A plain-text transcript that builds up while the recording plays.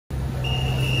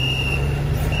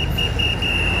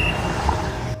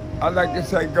I like to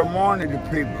say good morning to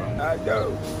people. I do.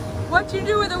 What you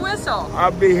do with a whistle?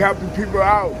 I'll be helping people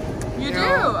out. You do?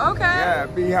 know? Okay. Yeah,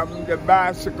 be helping the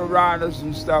bicycle riders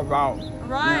and stuff out.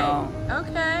 Right.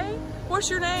 Okay. What's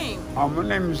your name? My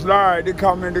name is Larry. They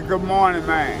call me the Good Morning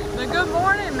Man. The Good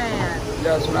Morning Man.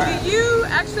 Yes, ma'am. Do you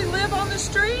actually live on the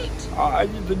street? I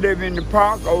used to live in the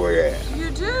park over there. You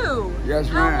do? Yes,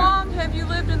 How ma'am. long have you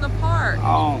lived in the park?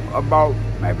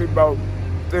 Maybe about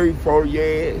 3-4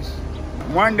 years.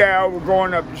 One day I was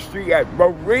going up the street at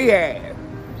both rehab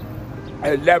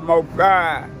at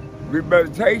 1105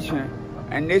 rehabilitation,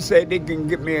 and they said they can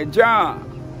get me a job.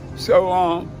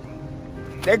 So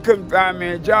they couldn't find me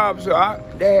a job, so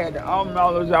they had the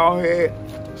umbrellas out here.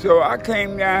 So I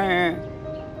came down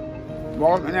here,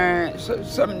 walking down. So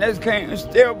something that came,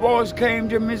 still voice came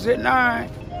to me and said, "Nah,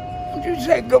 would you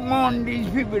say good morning to these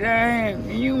people down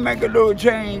here, and you make a little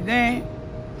change then?"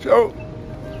 So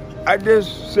I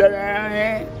just sat down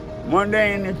here one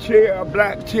day in a chair, a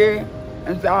black chair,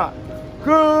 and thought,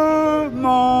 "Good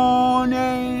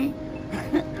morning."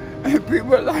 And people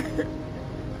were like,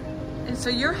 And so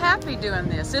you're happy doing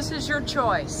this. This is your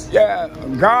choice. yeah,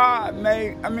 God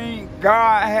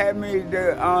had me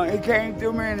to, he came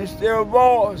through me in a still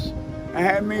voice and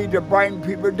had me to brighten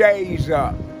people's days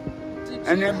up.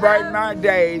 And then brighten my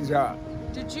days up.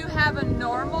 Did you have a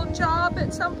normal job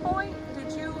at some point?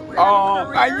 Did you have a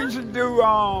career? I used to do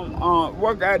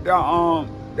work at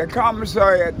the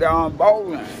commissary at the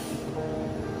bowling.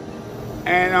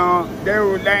 And they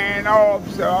were laying off,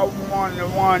 so I was one of the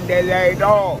ones they laid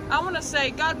off. I want to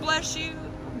say God bless you,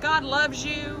 God loves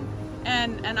you,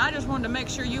 and I just wanted to make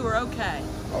sure you were okay.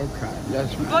 Okay,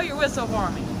 yes, ma'am. Blow your whistle for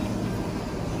me.